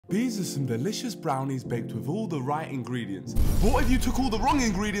These are some delicious brownies baked with all the right ingredients. What if you took all the wrong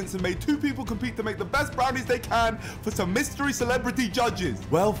ingredients and made two people compete to make the best brownies they can for some mystery celebrity judges?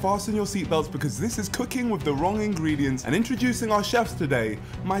 Well, fasten your seatbelts because this is cooking with the wrong ingredients, and introducing our chefs today,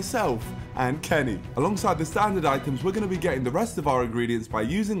 myself and Kenny. Alongside the standard items, we're going to be getting the rest of our ingredients by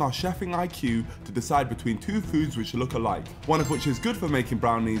using our chefing IQ to decide between two foods which look alike, one of which is good for making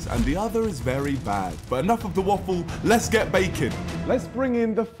brownies and the other is very bad. But enough of the waffle, let's get baking. Let's bring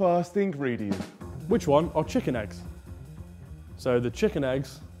in the first ingredient. Which one are chicken eggs? So the chicken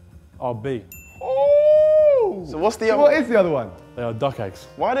eggs are B. Oh! So what's the other? What is the other one? They are duck eggs.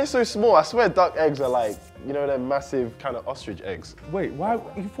 Why are they so small? I swear duck eggs are like, you know, they're massive kind of ostrich eggs. Wait, why?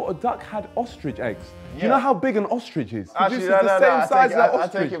 You thought a duck had ostrich eggs? Yeah. You know how big an ostrich is? Actually, this is no, the same size as an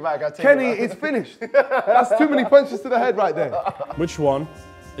ostrich. I take it back, Kenny, it's finished. That's too many punches to the head right there. Which one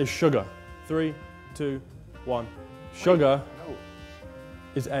is sugar? 3, 2, 1. Sugar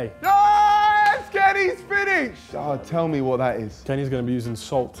is A. Yes! Kenny's finished! Oh, tell me what that is. Kenny's going to be using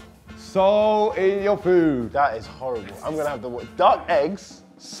salt. Salt in your food. That is horrible. I'm gonna have the duck eggs,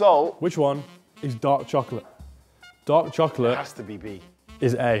 salt. Which one is dark chocolate? Dark chocolate It has to be B.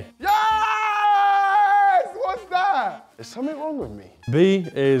 is A. Yes! What's that? There's something wrong with me. B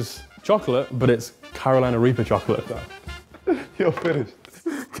is chocolate, but it's Carolina Reaper chocolate. You're finished.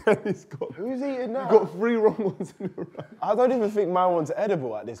 Kenny's got... Who's eating that? Got 3 wrong ones in a row. I don't even think my one's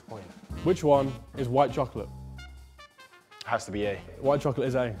edible at this point. Which one is white chocolate? Has to be A. White chocolate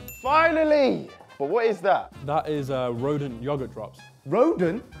is A. Finally! But what is that? That is rodent yogurt drops.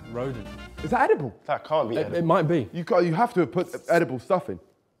 Rodent? Rodent. Is that edible? That can't be edible. It might be. You have to put edible stuff in.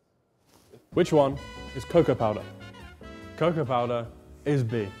 Which one is cocoa powder? Cocoa powder is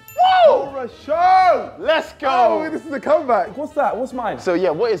B. Whoa! For a show! Let's go! Oh, this is a comeback. What's that? What's mine? So yeah,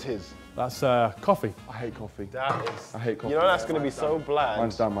 what is his? That's coffee. I hate coffee. That is... I hate coffee. You know that's gonna be so bland.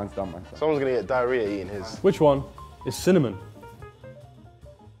 Mine's done, mine's done, mine's done. Someone's gonna get diarrhea eating his. Which one is cinnamon?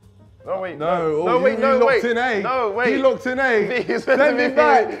 No, wait. No, no, wait, no, locked wait. in A. No, wait. He locked in A. He's Send me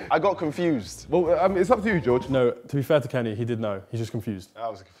back. I got confused. Well, it's up to you, George. No, to be fair to Kenny, he did know. He's just confused. I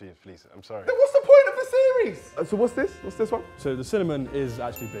was confused, please. I'm sorry. Then what's the point of the series? So what's this? What's this one? So the cinnamon is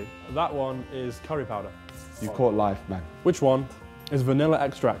actually B. That one is curry powder. You caught life, man. Which one is vanilla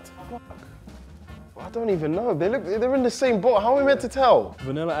extract? I don't even know. They're in the same boat. How are we meant to tell?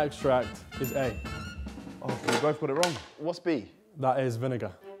 Vanilla extract is A. Oh, so we both got it wrong. What's B? That is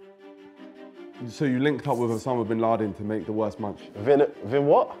vinegar. So you linked up with Osama bin Laden to make the worst munch. Vin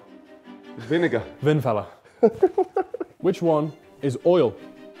what? Vinegar. Vin fella. Which one is oil?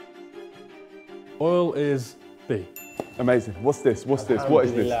 Oil is B. Amazing. What's this? What's this? What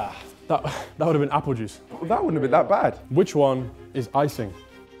is this? That would have been apple juice. Well, that wouldn't have been that bad. Which one is icing?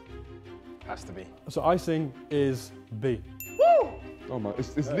 Has to be. So icing is B. Woo! Oh my,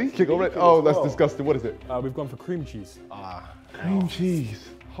 it's leaking already. Oh, that's disgusting. What is it? We've gone for cream cheese. Cream cheese.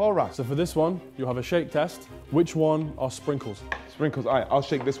 Horror. So for this one, you'll have a shake test. Which one are sprinkles? Sprinkles. All right, I'll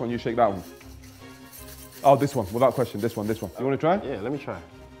shake this one, you shake that one. Oh, this one, without question, this one. You want to try? Yeah, let me try.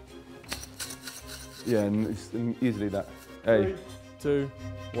 Yeah, and it's easily that. Hey. 3,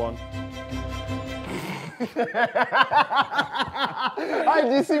 2, 1.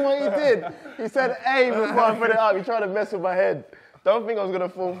 Did you see what he did? He said A before I put it up. He tried to mess with my head. Don't think I was gonna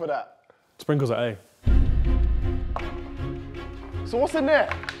fall for that. Sprinkles are A. So what's in there?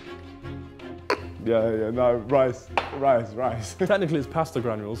 Yeah, no, rice. Technically it's pasta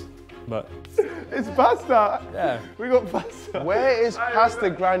granules, but... It's pasta. Yeah. We got pasta. Where is pasta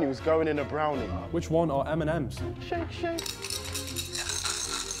granules going in a brownie? Which one are M&Ms? Shake, shake.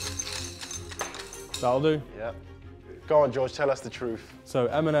 That'll do. Yep. Go on, George, tell us the truth. So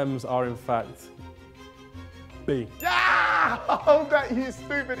M&Ms are in fact B. Yeah! Oh, that you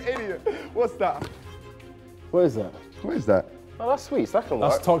stupid idiot. What's that? What is that? What is that? Oh, that's sweet. That can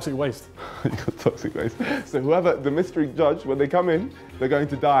That's work. toxic waste. You got toxic waste. So whoever, the mystery judge, when they come in, they're going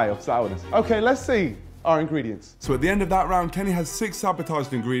to die of sourness. Okay, let's see our ingredients. So at the end of that round, Kenny has 6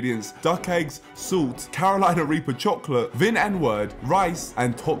 sabotaged ingredients: duck eggs, salt, Carolina Reaper chocolate, Vin N-word, rice,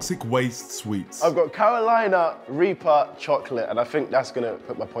 and toxic waste sweets. I've got Carolina Reaper chocolate, and I think that's gonna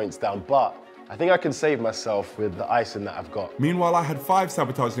put my points down, but I think I can save myself with the icing that I've got. Meanwhile, I had 5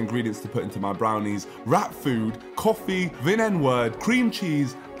 sabotaged ingredients to put into my brownies: rat food, coffee, Vin N-word, cream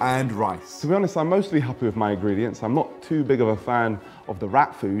cheese, and rice. To be honest, I'm mostly happy with my ingredients. I'm not too big of a fan of the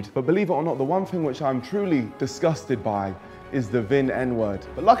rat food, but believe it or not, the one thing which I'm truly disgusted by is the Vin N-word.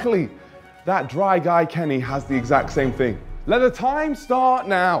 But luckily, that dry guy Kenny has the exact same thing. Let the time start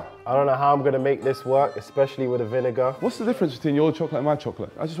now. I don't know how I'm gonna make this work, especially with the vinegar. What's the difference between your chocolate and my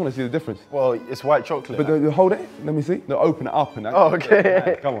chocolate? I just want to see the difference. Well, it's white chocolate. But hold it, let me see. No, open it up and that. Oh,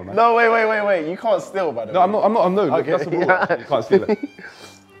 okay. Come on, man. No, wait. You can't steal, by the way. No, I'm not. Okay. That's the rule. You can't steal it.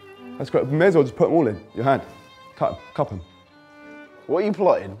 That's great. We may as well just put them all in your hand. Cup them. What are you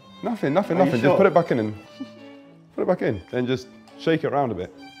plotting? Nothing. Are you Just sure? put it back in and put it back in. Then just shake it around a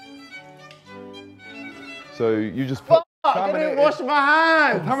bit. So you just put. I didn't wash my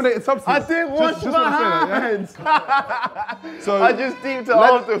hands. Contaminated substance. I didn't wash my hands. So I just deeped it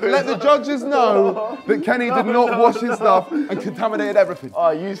afterwards. let the judges know that Kenny did not wash his stuff and contaminated everything.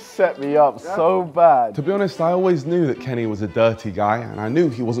 Oh, you set me up so bad. To be honest, I always knew that Kenny was a dirty guy, and I knew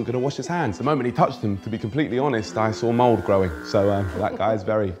he wasn't going to wash his hands. The moment he touched them, to be completely honest, I saw mold growing. So that guy is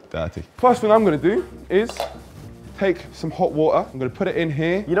very dirty. First thing I'm going to do is take some hot water. I'm going to put it in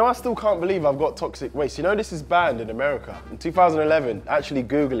here. You know, I still can't believe I've got toxic waste. You know, this is banned in America. In 2011, actually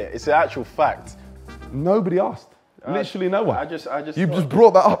Google it. It's an actual fact. Nobody asked. Literally no one. I just You just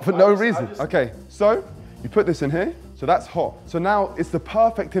brought that up for no reason. Okay, so you put this in here. So that's hot. So now it's the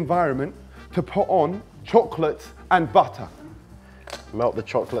perfect environment to put on chocolate and butter. Melt the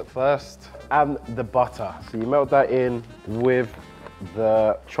chocolate first and the butter. So you melt that in with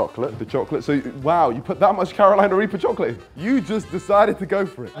the chocolate. The chocolate. So, wow, you put that much Carolina Reaper chocolate in. You just decided to go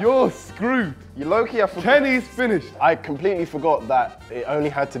for it. You're screwed. You low-key, I forgot. Kenny's finished. I completely forgot that it only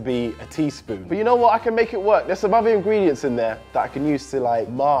had to be a teaspoon. But you know what? I can make it work. There's some other ingredients in there that I can use to like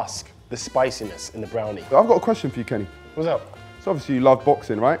mask the spiciness in the brownie. I've got a question for you, Kenny. What's up? So obviously you love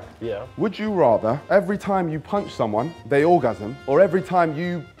boxing, right? Yeah. Would you rather every time you punch someone, they orgasm, or every time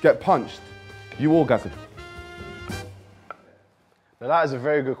you get punched, you orgasm? Now that is a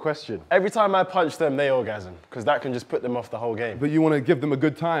very good question. Every time I punch them, they orgasm, because that can just put them off the whole game. But you want to give them a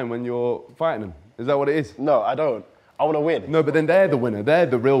good time when you're fighting them. Is that what it is? No, I don't. I want to win. No, but then they're the winner. They're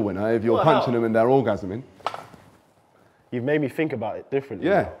the real winner if you're Well, punching how? them and they're orgasming. You've made me think about it differently.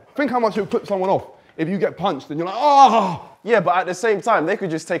 Yeah. Think how much it would put someone off if you get punched and you're like, oh! Yeah, but at the same time, they could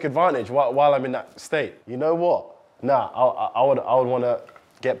just take advantage while I'm in that state. You know what? Nah, I would want to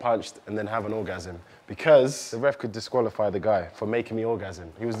get punched and then have an orgasm, because the ref could disqualify the guy for making me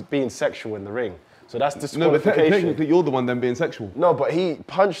orgasm. He was being sexual in the ring, so that's disqualification. No, but technically you're the one then being sexual. No, but he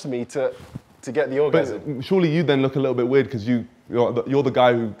punched me to get the orgasm. But surely you then look a little bit weird because you're the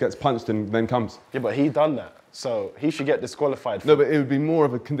guy who gets punched and then comes. Yeah, but he done that, so he should get disqualified. No, but it would be more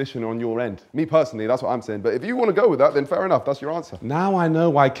of a condition on your end. Me personally, that's what I'm saying. But if you want to go with that, then fair enough, that's your answer. Now I know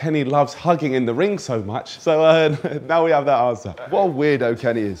why Kenny loves hugging in the ring so much. So now we have that answer. What a weirdo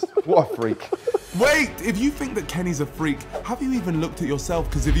Kenny is. What a freak. Wait, if you think that Kenny's a freak, have you even looked at yourself?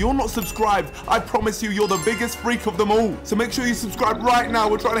 Because if you're not subscribed, I promise you're the biggest freak of them all. So make sure you subscribe right now.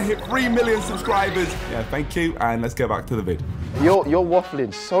 We're trying to hit 3 million subscribers. Yeah, thank you, and let's get back to the vid. You're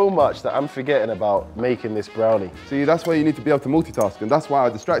waffling so much that I'm forgetting about making this brownie. See, that's why you need to be able to multitask, and that's why I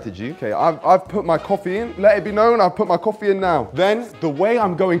distracted you. Okay, I've put my coffee in. Let it be known, I've put my coffee in now. Then, the way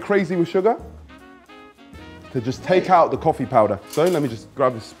I'm going crazy with sugar, to just take out the coffee powder. So let me just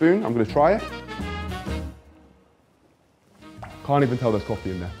grab a spoon. I'm gonna try it. Can't even tell there's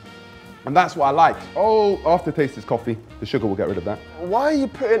coffee in there. And that's what I like. Oh, aftertaste is coffee. The sugar will get rid of that. Why are you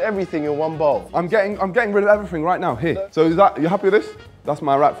putting everything in one bowl? I'm getting rid of everything right now, here. So you happy with this? That's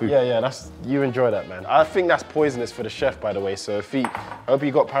my rat food. Yeah, you enjoy that, man. I think that's poisonous for the chef, by the way, so I hope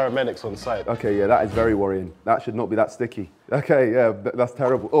you got paramedics on site. Okay, yeah, that is very worrying. That should not be that sticky. Okay, yeah, that's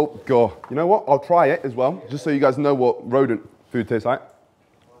terrible. Oh, God. You know what? I'll try it as well, just so you guys know what rodent food tastes like.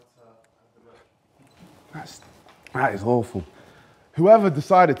 That is awful. Whoever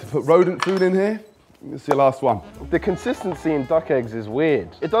decided to put rodent food in here, it's your last one. The consistency in duck eggs is weird.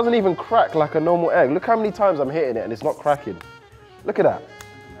 It doesn't even crack like a normal egg. Look how many times I'm hitting it and it's not cracking. Look at that.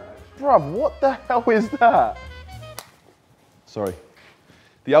 Bruv, what the hell is that? Sorry.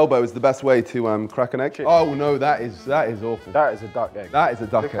 The elbow is the best way to crack an egg. Oh no, that is awful. That is a duck egg. That is a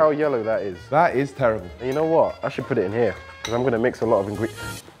duck egg. Look how yellow that is. That is terrible. And you know what? I should put it in here, because I'm gonna mix a lot of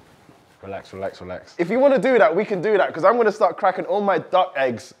ingredients. Relax, relax, relax. If you want to do that, we can do that, because I'm going to start cracking all my duck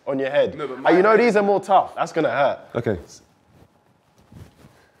eggs on your head. No, but you know, these are more tough. That's going to hurt. Okay.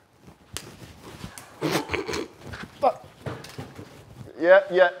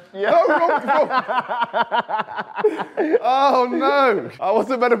 Yeah. No, wrong. Oh no, I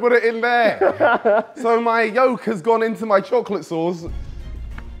wasn't meant to put it in there. So my yolk has gone into my chocolate sauce.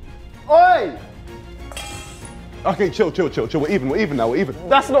 Oi! Okay, chill. We're even now, we're even.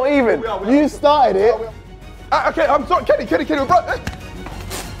 That's not even. You started it. Okay, I'm sorry, Kenny, bro.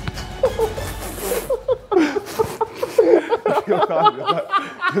 You're done.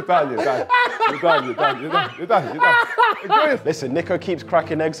 Enjoy it. Listen, Nico keeps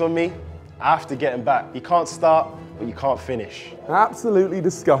cracking eggs on me. I have to get him back. You can't start, but you can't finish. Absolutely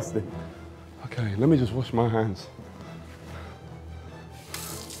disgusting. Okay, let me just wash my hands.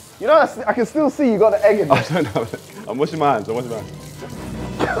 You know, I can still see you got the egg in there. I don't know. I'm washing my hands.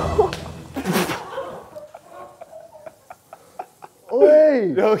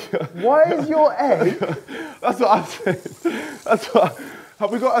 Oi! Why is your egg? That's what I'm saying.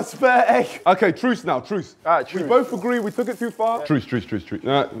 Have we got a spare egg? Okay, truce now, truce. All right, truce. We both agree we took it too far. Truce.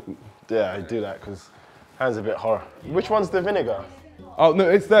 Yeah, I do that because hands a bit horror. Which one's the vinegar? Oh, no,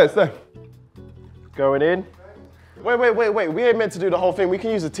 it's there. Going in. Wait. We ain't meant to do the whole thing. We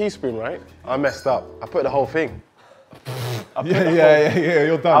can use a teaspoon, right? I messed up. I put the whole thing. Yeah,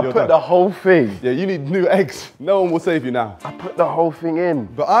 you're done. I put the whole thing. Yeah, you need new eggs. No one will save you now. I put the whole thing in.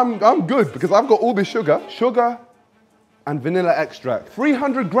 But I'm good because I've got all this sugar and vanilla extract.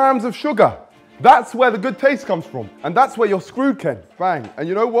 300 grams of sugar. That's where the good taste comes from. And that's where you're screwed, Ken. Bang. And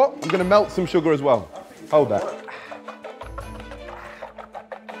you know what? I'm gonna melt some sugar as well. Hold that.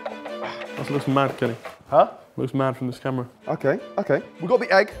 That looks mad, Kenny. Huh? Looks mad from this camera. Okay. We got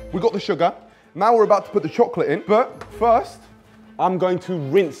the egg, we got the sugar. Now we're about to put the chocolate in. But first, I'm going to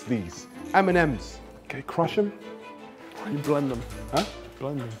rinse these M&Ms. Okay, crush them. You blend them. Huh?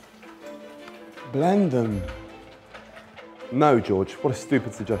 Blend them. Blend them. No, George, what a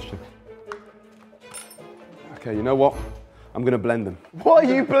stupid suggestion. Okay, you know what? I'm gonna blend them. What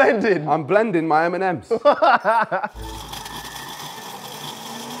are you blending? I'm blending my M&Ms.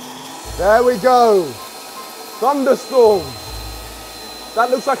 There we go. Thunderstorm. That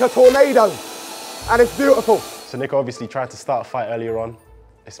looks like a tornado. And it's beautiful. So Nick obviously tried to start a fight earlier on.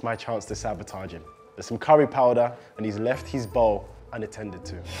 It's my chance to sabotage him. There's some curry powder and he's left his bowl unattended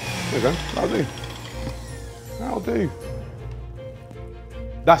to. There you go, that'll do.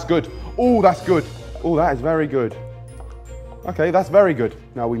 That's good. Oh, that's good. Oh, that is very good. Okay, that's very good.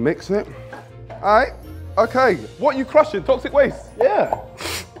 Now we mix it. All right, okay. What are you crushing? Toxic waste? Yeah.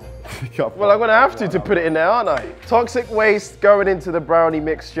 Well, I'm gonna have to put it in there, aren't I? Toxic waste going into the brownie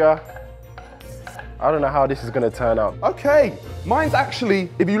mixture. I don't know how this is gonna turn out. Okay, mine's actually,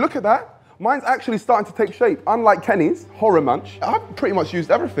 if you look at that, mine's actually starting to take shape. Unlike Kenny's, horror munch, I've pretty much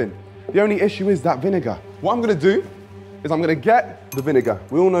used everything. The only issue is that vinegar. What I'm gonna do is I'm gonna get the vinegar.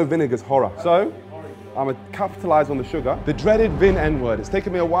 We all know vinegar's horror. So, I'm gonna capitalize on the sugar. The dreaded vin N-word. It's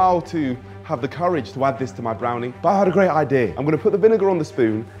taken me a while to have the courage to add this to my brownie, but I had a great idea. I'm gonna put the vinegar on the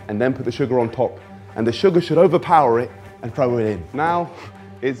spoon and then put the sugar on top. And the sugar should overpower it and throw it in. Now,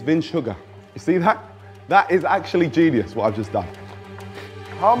 it's vin sugar. You see that? That is actually genius, what I've just done.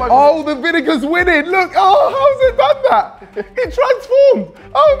 How am I Oh, the vinegar's winning. Look, how's it done that? It transformed.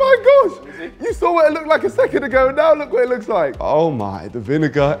 Oh my gosh. You saw what it looked like a second ago. Now look what it looks like. Oh my, the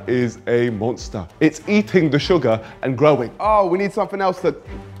vinegar is a monster. It's eating the sugar and growing. Oh, we need something else to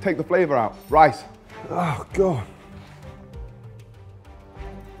take the flavor out. Rice. Oh God.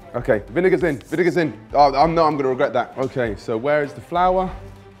 Okay, vinegar's in. Oh, I'm gonna regret that. Okay, so where is the flour?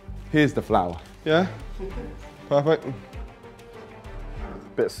 Here's the flour. Yeah? Perfect.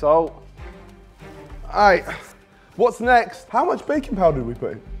 Bit of salt. All right, what's next? How much baking powder did we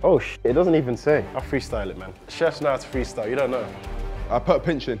put in? Oh shit, it doesn't even say. I'll freestyle it, man. Chefs know how to freestyle, you don't know. I put a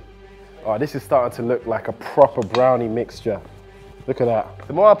pinch in. Oh, this is starting to look like a proper brownie mixture. Look at that.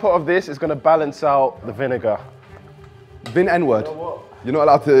 The more I put of this, it's gonna balance out the vinegar. Vin N-word. You know what? You're not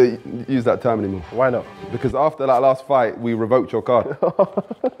allowed to use that term anymore. Why not? Because after that last fight, we revoked your card.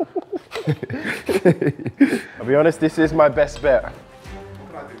 I'll be honest, this is my best bet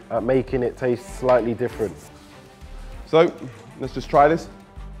at making it taste slightly different. So, let's just try this.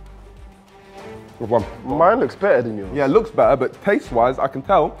 With one. Mine looks better than yours. Yeah, it looks better, but taste-wise, I can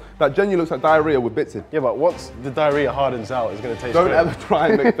tell that genuinely looks like diarrhea with bits in. Yeah, but once the diarrhea hardens out, it's gonna taste Don't good. ever try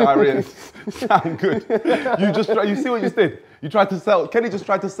and make diarrhea sound good. You see what you did? You tried to sell, Kenny just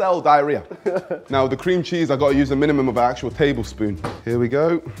tried to sell diarrhea. Now, the cream cheese, I gotta use a minimum of an actual tablespoon. Here we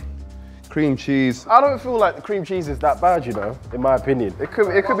go. Cream cheese. I don't feel like the cream cheese is that bad, you know, in my opinion. It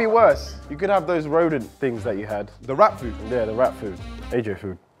could be worse. You could have those rodent things that you had. The rat food. Yeah, the rat food. AJ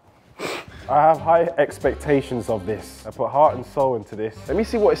food. I have high expectations of this. I put heart and soul into this. Let me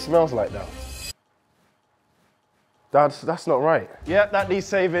see what it smells like now. That's not right. Yeah, that needs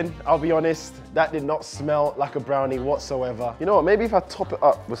saving. I'll be honest. That did not smell like a brownie whatsoever. You know what, maybe if I top it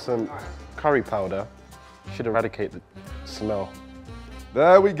up with some curry powder, it should eradicate the smell.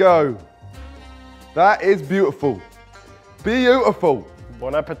 There we go. That is beautiful. Beautiful.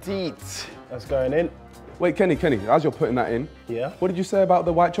 Bon appetit. That's going in. Wait, Kenny, as you're putting that in, Yeah? what did you say about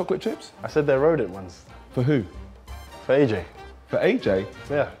the white chocolate chips? I said they're rodent ones. For who? For AJ. For AJ?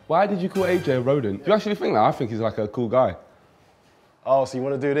 Yeah. Why did you call AJ a rodent? Do you actually think that? I think he's like a cool guy. Oh, so you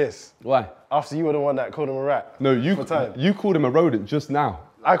want to do this? Why? After you were the one that called him a rat? No, you called him a rodent just now.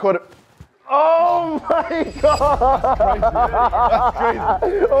 I called it. Oh my God! That's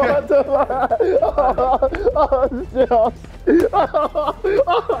crazy. What the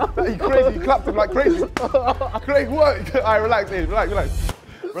Are you crazy? You clapped him like crazy. Craig, what? Alright, relax, Age. Relax, man.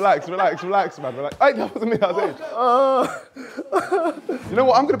 Relax. Hey, that wasn't me, that was Age. You know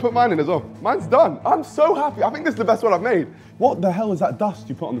what? I'm gonna put mine in as well. Mine's done. I'm so happy. I think this is the best one I've made. What the hell is that dust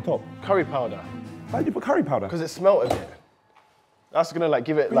you put on the top? Curry powder. Why did you put curry powder? Because it smelt a bit. That's gonna like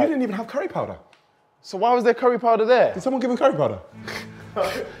give it But like. you didn't even have curry powder. So why was there curry powder there? Did someone give him curry powder?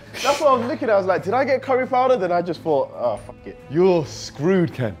 That's what I was looking at. I was like, did I get curry powder? Then I just thought, oh, fuck it. You're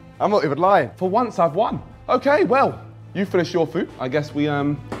screwed, Ken. I'm not even lying. For once, I've won. Okay, well, you finished your food. I guess we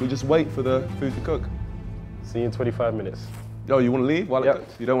just wait for the food to cook. See you in 25 minutes. Oh, you want to leave while it Yep.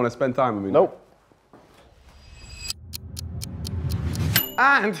 cooks? You don't want to spend time with me? Nope.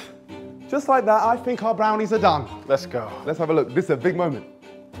 And just like that, I think our brownies are done. Let's go. Let's have a look. This is a big moment.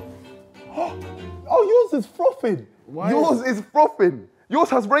 Oh, yours is frothing. Yours is frothing. Yours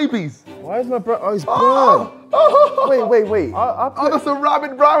has rabies. Why is my oh, it's burned. Oh. Wait. Oh, that's a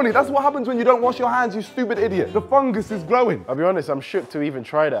rabid brownie. That's what happens when you don't wash your hands, you stupid idiot. The fungus is growing. I'll be honest, I'm shook to even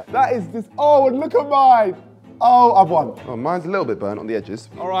try that. That is this. Oh, and look at mine. Oh, I've won. Oh, mine's a little bit burnt on the edges.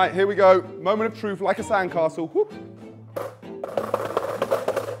 All right, here we go. Moment of truth, like a sandcastle. Whoop.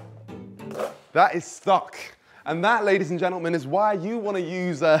 That is stuck. And that, ladies and gentlemen, is why you want to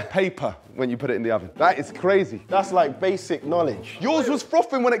use paper when you put it in the oven. That is crazy. That's like basic knowledge. Yours was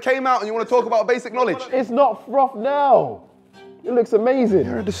frothing when it came out and you want to talk about basic knowledge. It's not froth now. It looks amazing.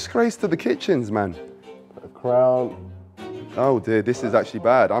 You're a disgrace to the kitchens, man. A crown. Oh dear, this is actually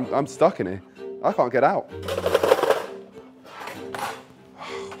bad. I'm stuck in here. I can't get out.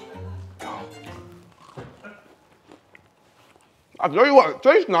 I tell you what, it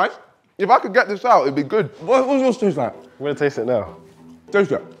tastes nice. If I could get this out, it'd be good. What does yours taste like? I'm gonna taste it now.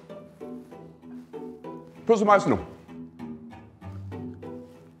 Taste it. Put some ice in them.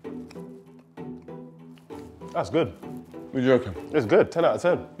 That's good. You're joking. It's good, 10 out of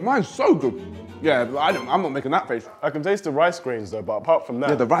 10. Mine's so good. Yeah, but I'm not making that face. I can taste the rice grains though, but apart from that.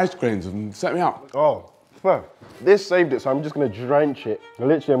 Yeah, the rice grains have set me out. Oh, fuck. This saved it, so I'm just gonna drench it.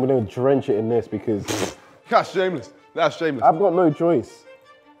 Literally, I'm gonna drench it in this because That's shameless. That's shameless. I've got no choice.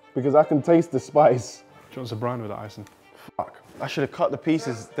 Because I can taste the spice. Do you want some brownie with that icing? Fuck. I should have cut the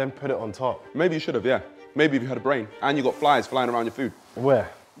pieces, then put it on top. Maybe you should have, yeah. Maybe if you had a brain and you got flies flying around your food. Where?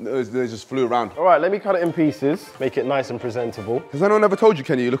 They just flew around. All right, let me cut it in pieces, make it nice and presentable. Has anyone ever told you,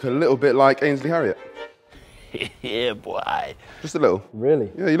 Kenny, you look a little bit like Ainsley Harriott? Yeah, boy. Just a little. Really?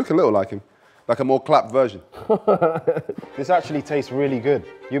 Yeah, you look a little like him. Like a more clapped version. This actually tastes really good.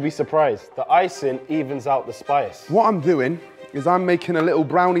 You'll be surprised. The icing evens out the spice. What I'm doing is I'm making a little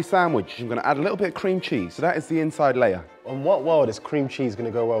brownie sandwich. I'm gonna add a little bit of cream cheese. So that is the inside layer. On what world is cream cheese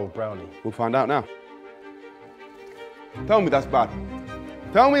gonna go well with brownie? We'll find out now. Tell me that's bad.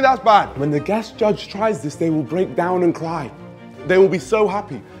 Tell me that's bad. When the guest judge tries this, they will break down and cry. They will be so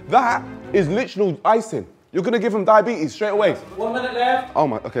happy. That is literal icing. You're gonna give them diabetes straight away. 1 minute left. Oh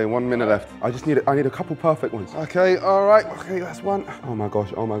my, okay, 1 minute left. I need a couple perfect ones. Okay, all right, okay, that's one. Oh my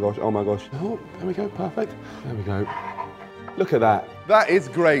gosh, oh my gosh, oh my gosh. Oh, there we go, perfect. There we go. Look at that. That is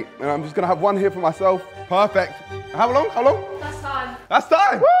great. And I'm just gonna have one here for myself. Perfect. How long? How long? That's time. That's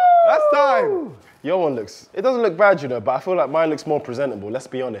time. Woo! That's time. Your one it doesn't look bad, you know, but I feel like mine looks more presentable, let's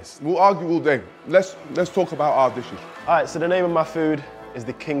be honest. We'll argue all day. Let's talk about our dishes. All right, so the name of my food is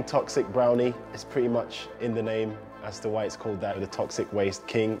the King Toxic Brownie. It's pretty much in the name as to why it's called that. The Toxic Waste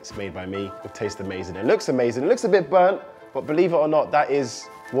King. It's made by me. It tastes amazing. It looks amazing. It looks a bit burnt, but believe it or not, that is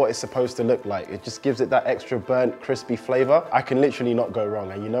what it's supposed to look like. It just gives it that extra burnt, crispy flavor. I can literally not go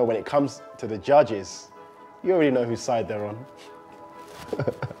wrong. And you know, when it comes to the judges, you already know whose side they're on.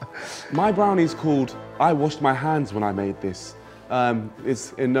 My brownie's called I Washed My Hands When I Made This.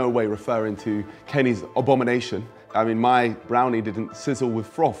 It's in no way referring to Kenny's abomination. I mean, my brownie didn't sizzle with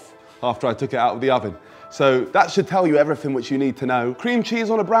froth after I took it out of the oven. So that should tell you everything which you need to know. Cream cheese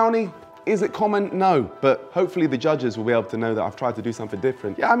on a brownie, is it common? No, but hopefully the judges will be able to know that I've tried to do something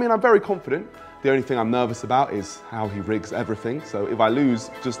different. Yeah, I mean, I'm very confident. The only thing I'm nervous about is how he rigs everything. So if I lose,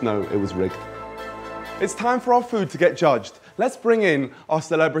 just know it was rigged. It's time for our food to get judged. Let's bring in our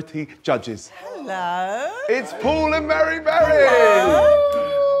celebrity judges. Hello. It's Paul and Mary Mary.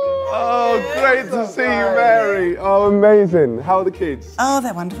 Oh, great to see you, Mary. Oh, amazing. How are the kids? Oh,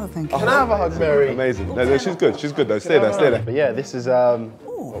 they're wonderful, thank you. Can I have a hug, Mary? Amazing. No, she's good. She's good though. Stay there. Stay there. But yeah, this is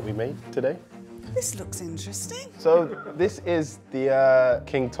what we made today. This looks interesting. So this is the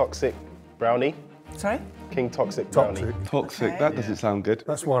King Toxic brownie. Sorry? King Toxic brownie. Toxic. Toxic, Okay. that doesn't sound good.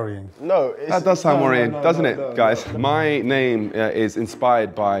 That's worrying. No, That does sound worrying, doesn't it, no, guys? My name is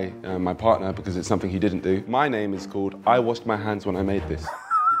inspired by my partner because it's something he didn't do. My name is called I Washed My Hands When I Made This.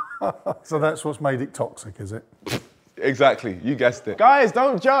 So that's what's made it toxic, is it? Exactly, you guessed it. Guys,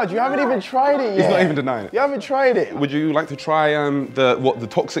 don't judge. You haven't even tried it yet. He's not even denying it. You haven't tried it. Would you like to try the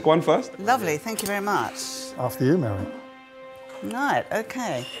toxic one first? Lovely, thank you very much. After you, Mary. Right,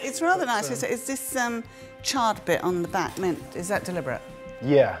 okay. It's rather nice. Is this charred bit on the back meant, is that deliberate?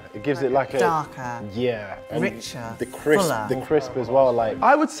 Yeah, it gives it like a darker, yeah, and richer, the crisp, fuller. the crisp as well. Like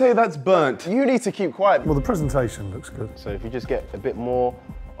I would say that's burnt. you need to keep quiet. Well, the presentation looks good. So if you just get a bit more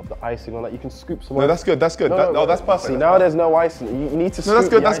of the icing on that, you can scoop some. No, that's good, that's good. No, that's perfect. See, now there's no icing. You need to. No, that's scoop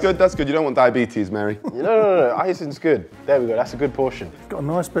good, the that's good, that's good. You don't want diabetes, Mary. No. Icing's good. There we go. That's a good portion. It's got a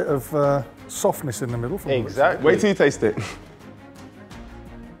nice bit of softness in the middle. From the looks of it. Exactly. Wait till you taste it.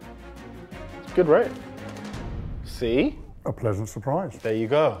 It's good, right? See? A pleasant surprise. There you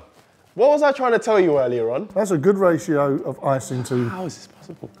go. What was I trying to tell you earlier on? That's a good ratio of icing to... How is this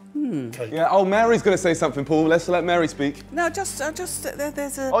possible? Yeah, oh, Mary's going to say something, Paul. Let's let Mary speak. No, there's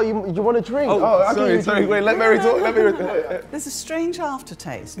a... Oh, you want a drink? Sorry, wait, let Mary talk. There's a strange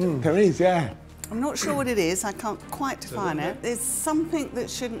aftertaste. There is, yeah. I'm not sure what it is. I can't quite define it. There's something that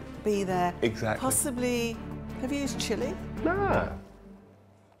shouldn't be there. Exactly. Possibly... Have you used chili? Nah.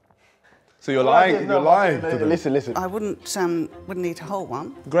 So you're lying to them. Listen. I wouldn't eat a whole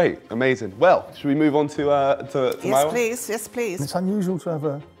one. Great, amazing. Well, should we move on to my Yes, one? please. Yes, please. It's unusual to have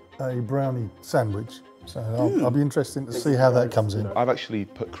a brownie sandwich, so I'll be interested to see how that comes in. I've actually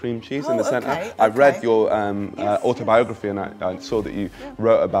put cream cheese in Oh, the centre. okay, I read okay. your autobiography and I saw that you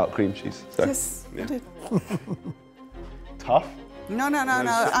wrote about cream cheese. So, Yes, I did. Tough. No.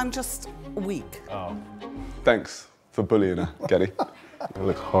 I'm just weak. thanks for bullying her, Kenny. You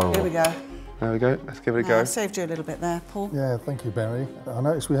look horrible. Here we go. There we go, let's give it a I go. saved you a little bit there, Paul. Yeah, thank you, Barry. I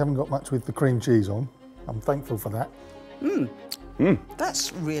noticed we haven't got much with the cream cheese on. I'm thankful for that.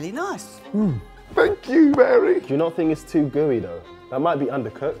 That's really nice. Thank you, Mary. Do you not think it's too gooey though? That might be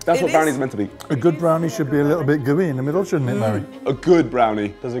undercooked. That's It what is. brownie's meant to be. A good brownie should be a little bit gooey in the middle, shouldn't it, Mary? A good brownie.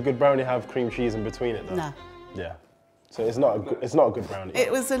 Does a good brownie have cream cheese in between it though? No. Yeah. So it's not a good brownie.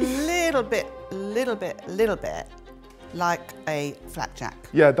 It was a little bit like a flapjack.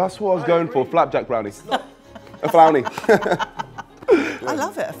 Yeah, that's what I was going for, flapjack brownie. A flownie. I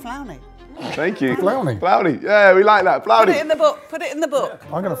love it, a flownie. Thank you. Flownie. Flownie, yeah, we like that, Put it flownie. in the book. Put it in the book.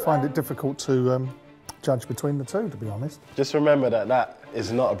 I'm going to find it difficult to judge between the two, to be honest. Just remember that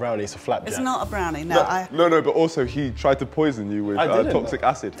is not a brownie, it's a flapjack. It's not a brownie. No, No, but also he tried to poison you with I didn't. toxic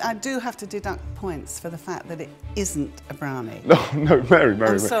acid. I do have to deduct points for the fact that it isn't a brownie. No, Mary.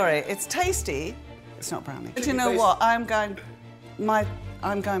 I'm sorry. It's tasty. It's not brownie. Do you know what? I'm going back to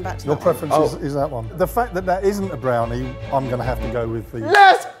Your that one. preference is that one. The fact that that isn't a brownie, I'm going to have to go with the...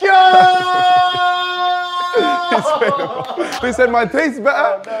 Let's go! They said my taste's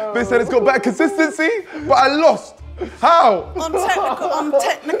better. They said it's got better consistency, but I lost. How? On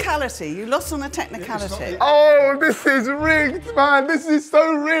technicality. You lost on a technicality. Oh, this is rigged, man. This is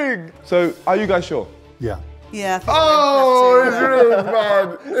so rigged. So, are you guys sure? Yeah. Yeah. I think Oh, we'll it's have to, rigged,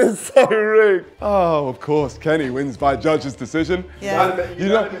 man. It's so rigged. Oh, of course, Kenny wins by judge's decision. Yeah. And, you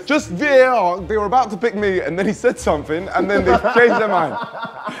know, just VAR, they were about to pick me, and then he said something, and then they changed their mind.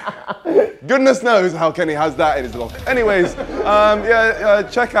 Goodness knows how Kenny has that in his lock. Anyways,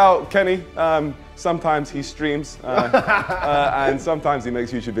 check out Kenny. Sometimes he streams, and sometimes he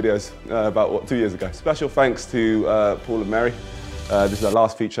makes YouTube videos about 2 years ago. Special thanks to Paul and Mary. This is our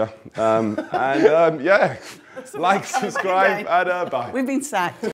last feature. Like, subscribe, and bye. We've been sacked.